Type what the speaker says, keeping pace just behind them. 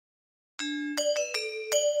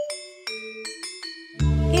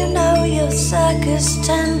circus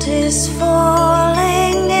tent is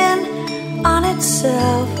falling in on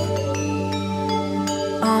itself,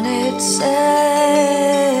 on itself.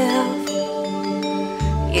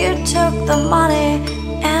 You took the money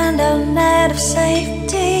and a net of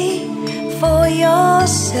safety for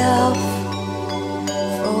yourself,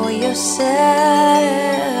 for yourself.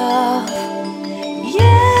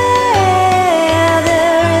 Yeah,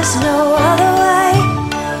 there is no other way.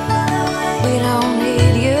 We don't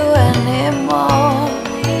need you anymore.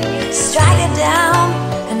 Strike it down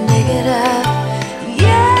and dig it up.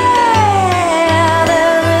 Yeah,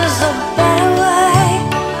 there is a better way.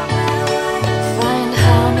 Find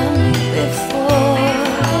harmony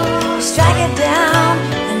before. Strike it down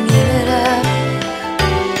and give it up.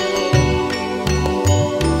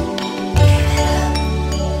 Give it up.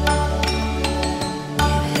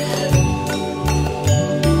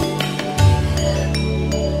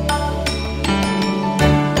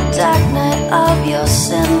 Dark night of your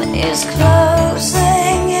sin is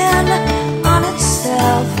closing in on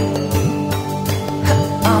itself,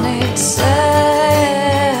 on itself.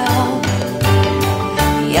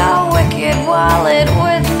 Your wicked wallet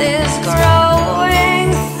width is growing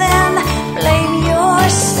thin. Blame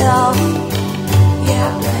yourself, yeah,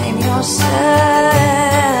 blame yourself.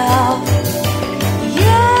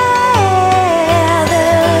 Yeah,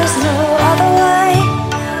 there is no other way.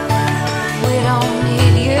 We don't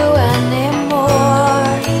need you anymore.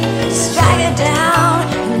 Strike it down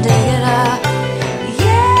and dig it up.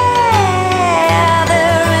 Yeah,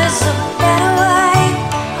 there is a better way.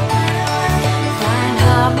 Find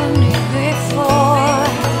harmony before.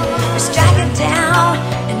 Strike it down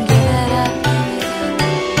and give it up.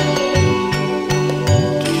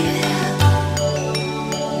 Give it up.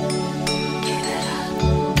 Give it up.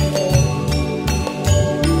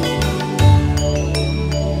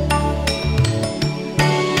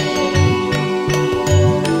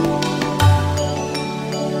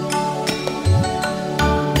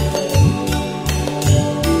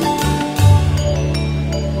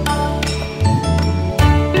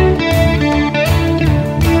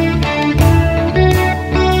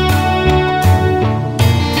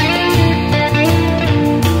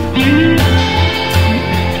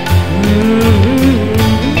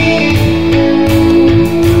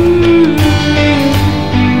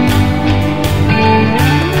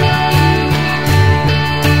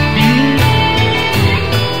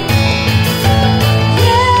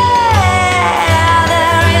 Yeah,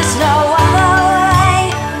 there is no other way.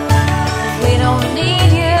 We don't need